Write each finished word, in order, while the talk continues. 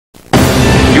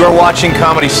You're watching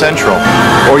Comedy Central.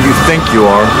 Or you think you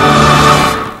are.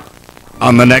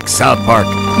 On the next South Park,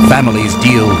 families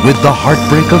deal with the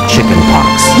heartbreak of chicken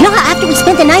pox. You know how after we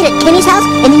spent the night at Kenny's house,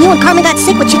 and then you and Carmen got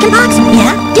sick with chicken pox?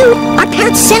 Yeah? Dude, our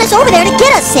parents sent us over there to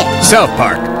get us sick. South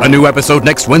Park, a new episode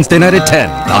next Wednesday night at 10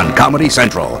 on Comedy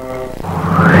Central.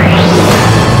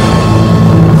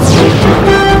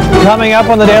 Coming up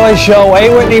on The Daily Show,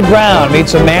 A. Whitney Brown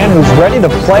meets a man who's ready to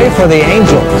play for the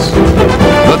Angels.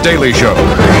 The Daily Show,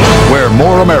 where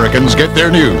more Americans get their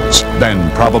news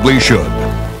than probably should.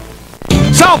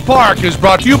 South Park is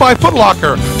brought to you by Foot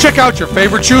Locker. Check out your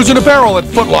favorite shoes and apparel at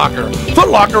Foot Locker. Foot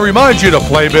Locker reminds you to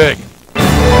play big.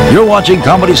 You're watching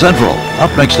Comedy Central.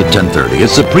 Up next at 10:30,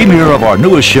 it's the premiere of our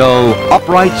newest show,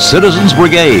 Upright Citizens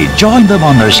Brigade. Join them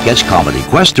on their sketch comedy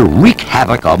quest to wreak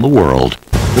havoc on the world.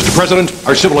 Mr. President,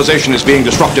 our civilization is being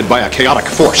disrupted by a chaotic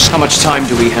force. How much time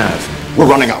do we have? We're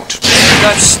running out.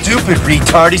 That stupid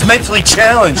retard. He's mentally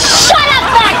challenged. Shut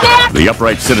up back there! The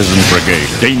Upright Citizens Brigade,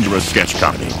 dangerous sketch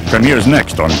comedy, premieres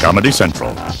next on Comedy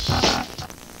Central.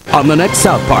 On the next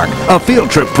South Park, a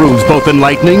field trip proves both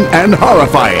enlightening and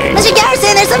horrifying. Mr.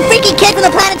 Garrison, there's some freaky kid from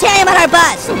the planetarium on our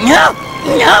bus. No!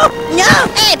 No! No!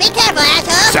 Hey, be careful,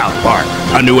 asshole! South Park,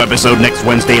 a new episode next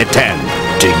Wednesday at 10.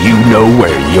 Do you know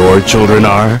where your children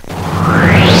are?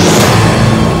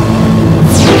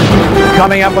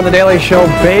 Coming up on The Daily Show,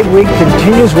 Babe Week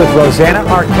continues with Rosanna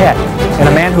Arquette and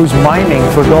a man who's mining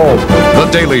for gold. The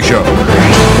Daily Show,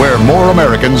 where more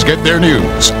Americans get their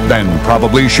news than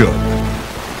probably should.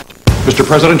 Mr.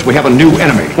 President, we have a new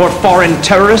enemy. More foreign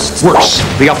terrorists? Worse,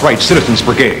 the Upright Citizens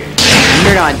Brigade. You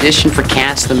here to audition for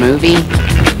Cats the Movie?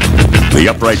 The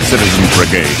Upright Citizens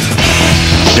Brigade,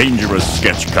 dangerous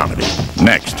sketch comedy,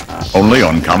 next, only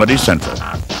on Comedy Central.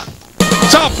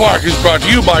 South Park is brought to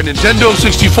you by Nintendo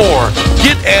 64.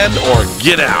 Get in or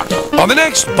get out. On the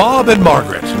next Bob and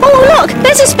Margaret. Oh, look!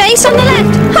 There's a space on the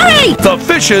left. Hurry! The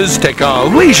fishes take a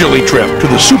leisurely trip to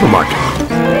the supermarket.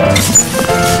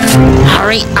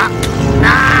 Hurry up.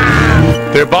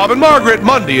 They're Bob and Margaret,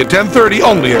 Monday at 10:30,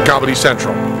 only at Comedy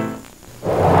Central.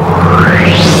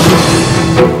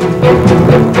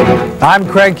 I'm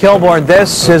Craig Kilborn.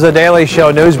 This is a Daily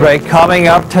Show news break coming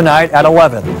up tonight at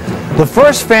 11. The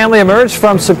first family emerged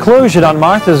from seclusion on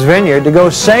Martha's Vineyard to go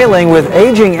sailing with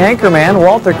aging anchorman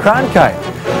Walter Cronkite.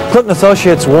 Clinton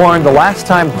Associates warned the last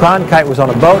time Cronkite was on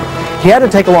a boat, he had to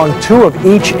take along 2 of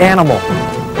each animal.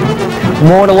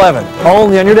 More at 11,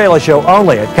 only on your Daily Show,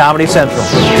 only at Comedy Central.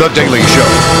 The Daily Show,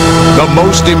 the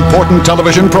most important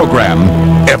television program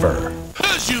ever.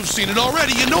 As you've seen it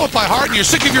already, you know it by heart, and you're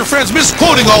sick of your friends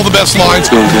misquoting all the best lines.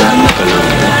 We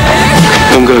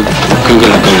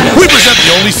present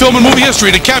the only film in movie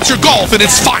history to capture golf in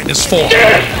its finest form.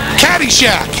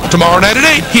 Caddyshack, tomorrow night at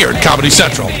 8, here at Comedy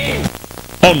Central.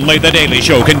 Only The Daily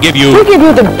Show can give you... We give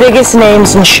you the biggest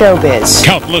names in showbiz.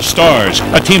 Countless stars,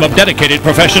 a team of dedicated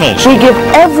professionals. We give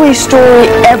every story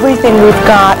everything we've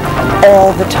got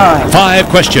all the time. 5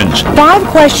 questions. 5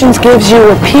 questions gives you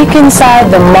a peek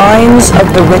inside the minds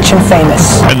of the rich and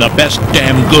famous. And the best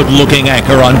damn good-looking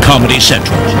anchor on Comedy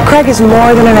Central. Craig is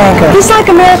more than an anchor. He's like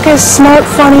America's smart,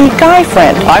 funny guy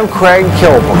friend. I'm Craig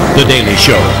Kilborn. The Daily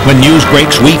Show. When news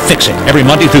breaks, we fix it. Every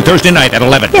Monday through Thursday night at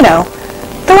 11. You know,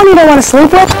 the one you don't want to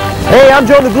sleep with. Hey, I'm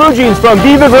Joe the Blue Jeans from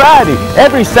Viva Variety.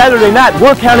 Every Saturday night,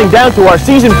 we're counting down to our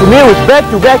season premiere with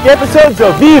back-to-back episodes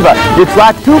of Viva. It's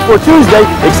like 2 for Tuesday,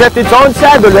 except it's on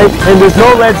Saturday, and there's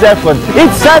no Led Zeppelin.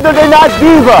 It's Saturday Night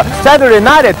Viva, Saturday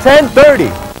night at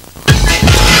 10:30.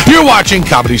 You're watching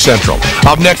Comedy Central.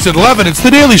 Up next at 11, it's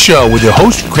The Daily Show with your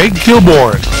host, Craig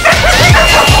Kilborn.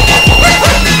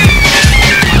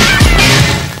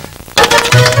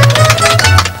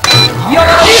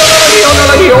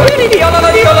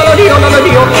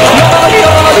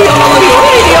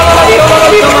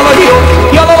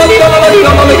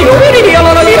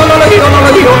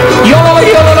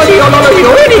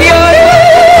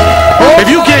 If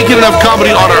you can't get enough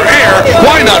comedy on our air,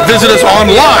 why not visit us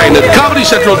online at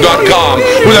ComedyCentral.com.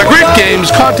 With our great games,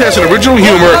 contests, and original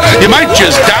humor, you might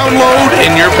just download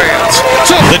in your pants.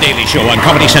 So, The Daily Show on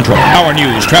Comedy Central. Our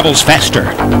news travels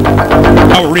faster.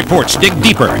 Our reports dig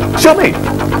deeper. Shoot me.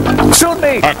 Shoot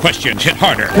me. Our questions hit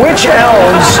harder. Which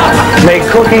elves make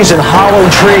cookies in hollow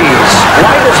trees?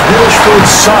 Why does British food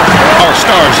suck? Our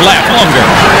stars laugh longer.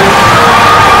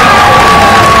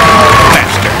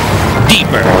 Faster.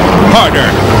 Deeper. Harder.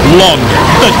 Longer.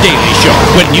 The Daily Show.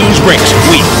 When news breaks,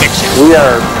 we fix it. We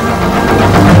are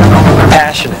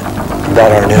passionate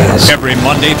about our news. Every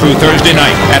Monday through Thursday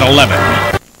night at 11.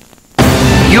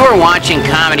 You are watching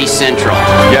Comedy Central.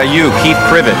 Yeah, you, Keith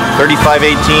Privet,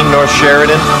 3518 North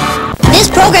Sheridan. This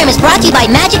program is brought to you by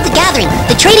Magic the Gathering,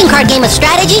 the trading card hard game of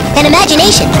strategy and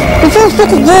imagination. It's so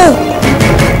fucking good.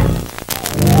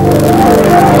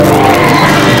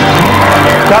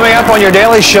 Coming up on your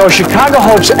daily show, Chicago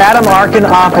Hope's Adam Arkin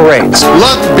operates.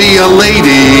 Luck be a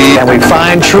lady. And we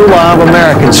find true love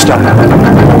American style.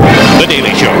 The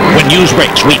Daily Show. When news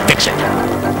breaks, we fix it.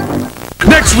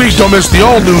 Next week, don't miss the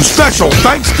all-new special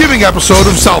Thanksgiving episode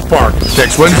of South Park.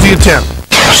 Next Wednesday at 10.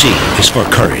 C is for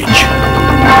courage.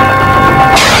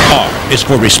 R is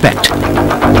for respect.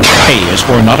 A is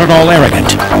for not at all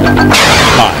arrogant.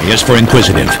 I is for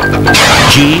inquisitive.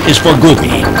 G is for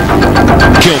groovy.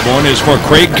 Kilborn is for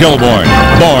Craig Kilborn,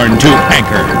 born to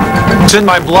anchor. It's in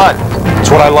my blood. It's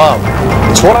what I love.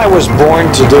 It's what I was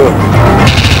born to do.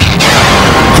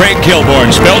 Craig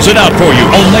Kilborn spells it out for you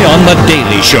only on The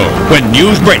Daily Show. When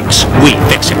news breaks, we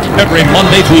fix it. Every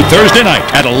Monday through Thursday night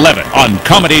at 11 on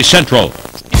Comedy Central.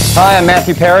 Hi, I'm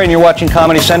Matthew Perry, and you're watching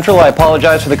Comedy Central. I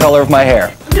apologize for the color of my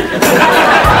hair.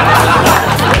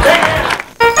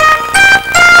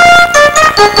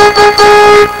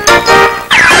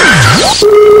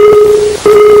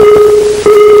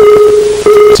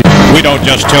 We don't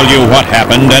just tell you what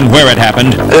happened and where it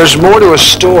happened. There's more to a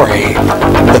story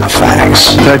than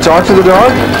facts. Can I talk to the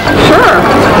dog? Sure.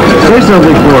 Say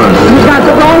something for us. You got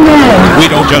the wrong man. We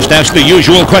don't just ask the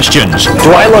usual questions.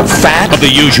 Do I look fat? Of the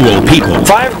usual people.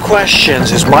 5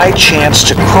 questions is my chance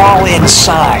to crawl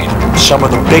inside some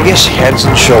of the biggest heads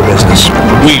in show business.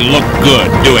 We look good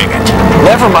doing it.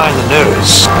 Never mind the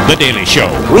news. The Daily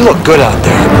Show. We look good out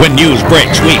there. When news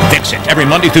breaks, we fix it. Every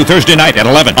Monday through Thursday night at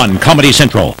 11 on Comedy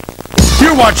Central.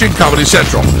 You're watching Comedy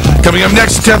Central. Coming up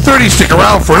next at 10:30, stick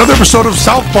around for another episode of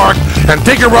South Park and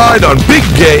take a ride on Big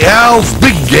Gay Al's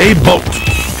Big Gay Boat.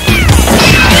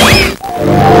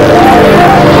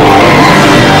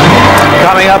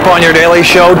 Coming up on your daily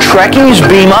show, Trekkies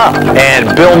beam up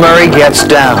and Bill Murray gets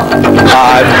down.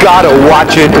 I've got to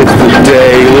watch it. It's The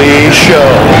Daily Show.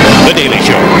 The Daily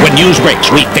Show. When news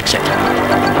breaks, we fix it.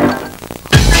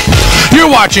 You're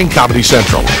watching Comedy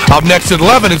Central. Up next at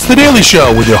 11, it's The Daily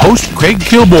Show with your host, Craig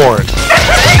Kilborn.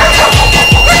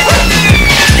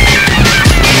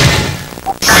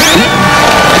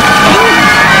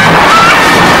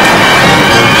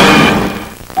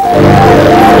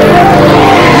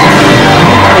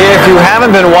 If you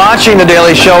haven't been watching The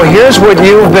Daily Show, here's what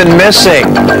you've been missing.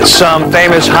 Some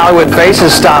famous Hollywood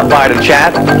faces stopped by to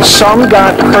chat. Some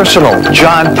got personal.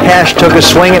 John Tesh took a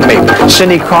swing at me.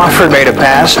 Cindy Crawford made a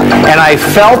pass. And I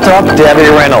felt up Debbie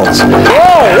Reynolds.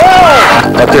 Whoa,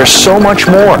 whoa! But there's so much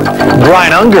more.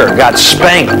 Brian Unger got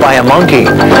spanked by a monkey.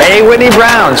 A. Whitney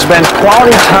Brown spent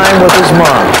quality time with his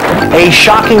mom. A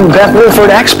shocking Beth Wilford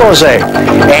expose.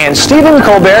 And Stephen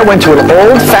Colbert went to an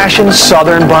old-fashioned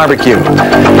Southern barbecue.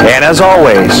 And as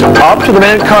always,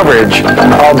 up-to-the-minute coverage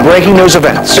of breaking news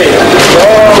events.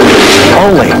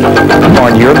 Only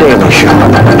on your Daily Show.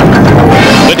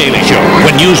 The Daily Show.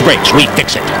 When news breaks, we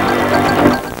fix it.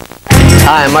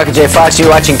 Hi, I'm Michael J. Fox. You're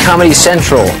watching Comedy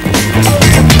Central.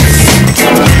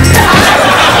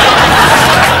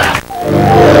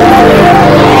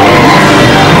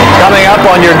 Coming up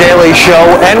on your Daily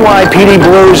Show, NYPD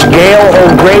Blues' Gail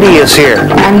O'Grady is here.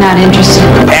 I'm not interested.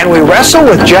 And we wrestle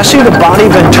with Jesse the Body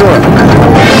Ventura.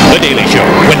 The Daily Show.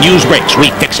 When news breaks, we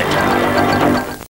fix it.